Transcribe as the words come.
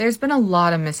There's been a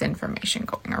lot of misinformation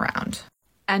going around.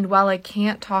 And while I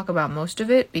can't talk about most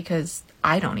of it because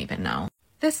I don't even know,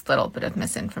 this little bit of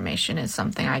misinformation is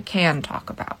something I can talk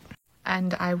about.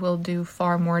 And I will do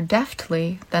far more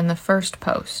deftly than the first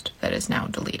post that is now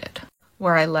deleted,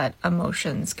 where I let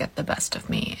emotions get the best of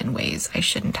me in ways I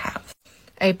shouldn't have.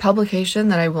 A publication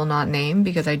that I will not name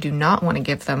because I do not want to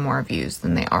give them more views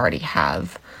than they already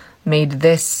have made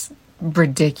this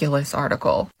ridiculous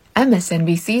article.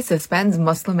 MSNBC suspends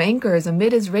Muslim anchors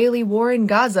amid Israeli war in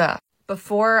Gaza.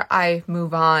 Before I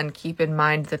move on, keep in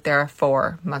mind that there are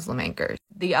 4 Muslim anchors.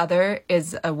 The other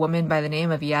is a woman by the name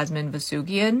of Yasmin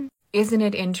Vasugian. Isn't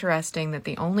it interesting that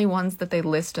the only ones that they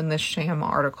list in this sham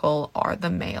article are the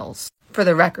males? For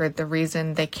the record, the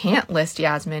reason they can't list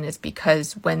Yasmin is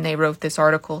because when they wrote this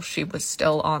article, she was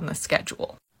still on the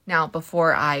schedule. Now,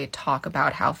 before I talk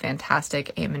about how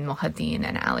fantastic Ayman Mohadeen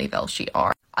and Ali Velshi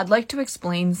are, I'd like to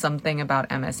explain something about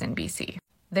MSNBC.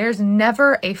 There's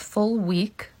never a full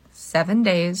week, 7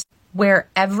 days, where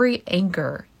every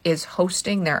anchor is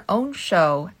hosting their own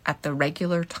show at the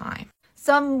regular time.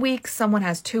 Some weeks someone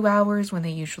has 2 hours when they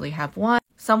usually have 1.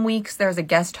 Some weeks there's a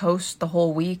guest host the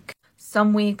whole week.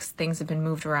 Some weeks things have been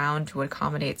moved around to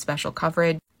accommodate special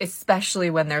coverage, especially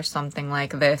when there's something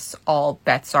like this, all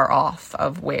bets are off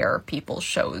of where people's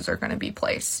shows are going to be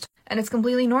placed. And it's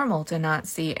completely normal to not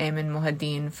see Ayman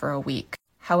Mohadeen for a week.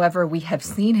 However, we have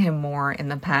seen him more in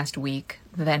the past week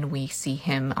than we see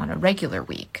him on a regular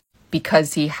week,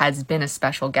 because he has been a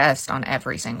special guest on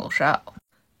every single show.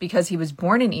 Because he was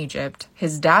born in Egypt,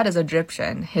 his dad is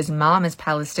Egyptian, his mom is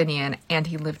Palestinian, and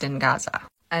he lived in Gaza.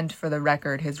 And for the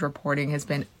record, his reporting has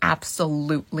been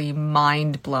absolutely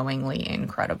mind-blowingly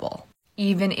incredible.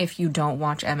 Even if you don't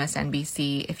watch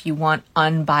MSNBC, if you want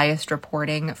unbiased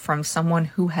reporting from someone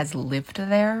who has lived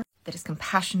there, that is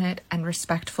compassionate and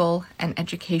respectful and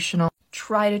educational,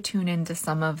 try to tune into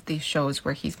some of these shows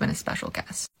where he's been a special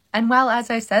guest. And while, as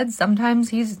I said, sometimes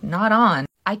he's not on,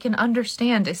 I can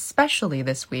understand, especially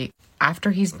this week,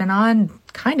 after he's been on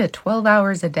kind of 12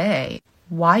 hours a day,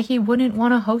 why he wouldn't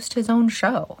want to host his own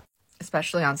show,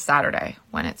 especially on Saturday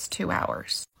when it's 2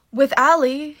 hours. With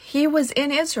Ali, he was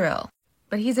in Israel,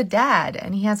 but he's a dad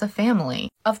and he has a family.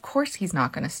 Of course he's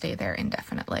not going to stay there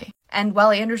indefinitely. And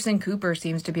while Anderson Cooper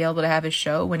seems to be able to have his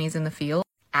show when he's in the field,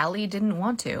 Ali didn't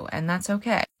want to, and that's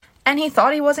okay. And he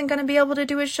thought he wasn't going to be able to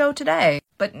do his show today,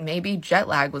 but maybe jet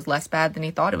lag was less bad than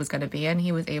he thought it was going to be, and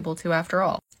he was able to after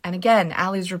all. And again,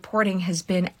 Ali's reporting has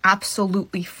been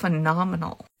absolutely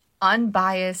phenomenal.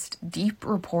 Unbiased, deep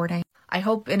reporting. I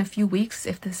hope in a few weeks,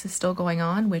 if this is still going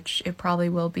on, which it probably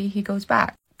will be, he goes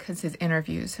back, because his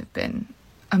interviews have been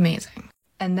amazing.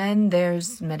 And then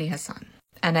there's Mehdi Hassan.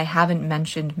 And I haven't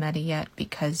mentioned Mehdi yet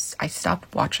because I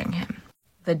stopped watching him.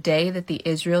 The day that the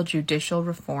Israel judicial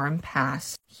reform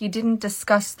passed, he didn't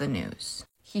discuss the news.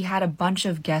 He had a bunch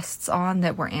of guests on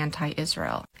that were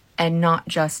anti-Israel, and not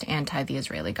just anti the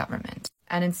Israeli government.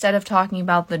 And instead of talking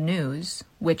about the news,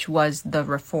 which was the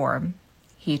reform,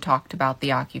 he talked about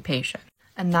the occupation.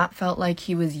 And that felt like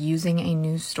he was using a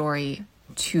news story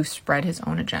to spread his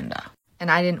own agenda. And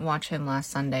I didn't watch him last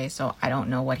Sunday, so I don't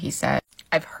know what he said.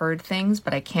 I've heard things,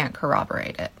 but I can't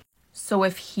corroborate it. So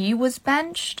if he was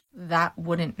benched, that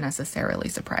wouldn't necessarily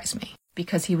surprise me,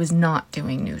 because he was not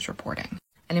doing news reporting.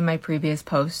 And in my previous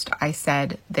post, I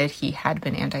said that he had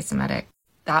been anti-Semitic.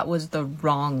 That was the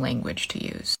wrong language to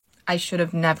use. I should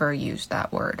have never used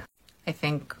that word. I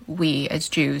think we as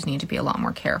Jews need to be a lot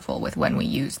more careful with when we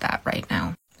use that right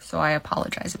now. So I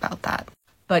apologize about that.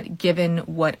 But given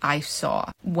what I saw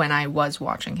when I was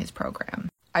watching his program,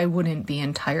 I wouldn't be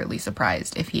entirely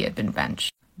surprised if he had been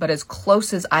benched. But as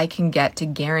close as I can get to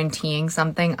guaranteeing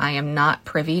something I am not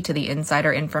privy to the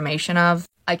insider information of,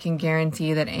 I can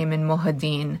guarantee that Ayman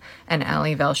Mohadeen and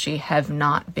Ali Velshi have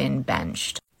not been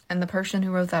benched. And the person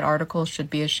who wrote that article should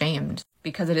be ashamed,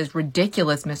 because it is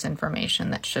ridiculous misinformation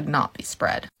that should not be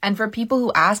spread. And for people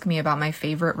who ask me about my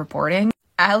favorite reporting,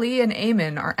 Ali and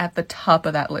Ayman are at the top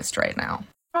of that list right now.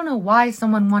 I don't know why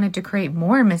someone wanted to create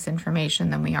more misinformation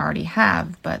than we already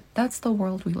have, but that's the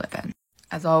world we live in.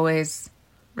 As always,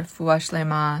 refuah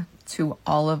shlema to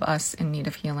all of us in need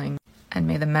of healing, and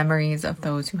may the memories of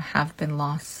those who have been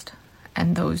lost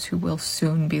and those who will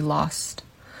soon be lost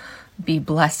be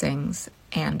blessings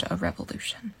and a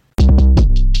revolution.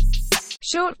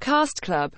 Shortcast Club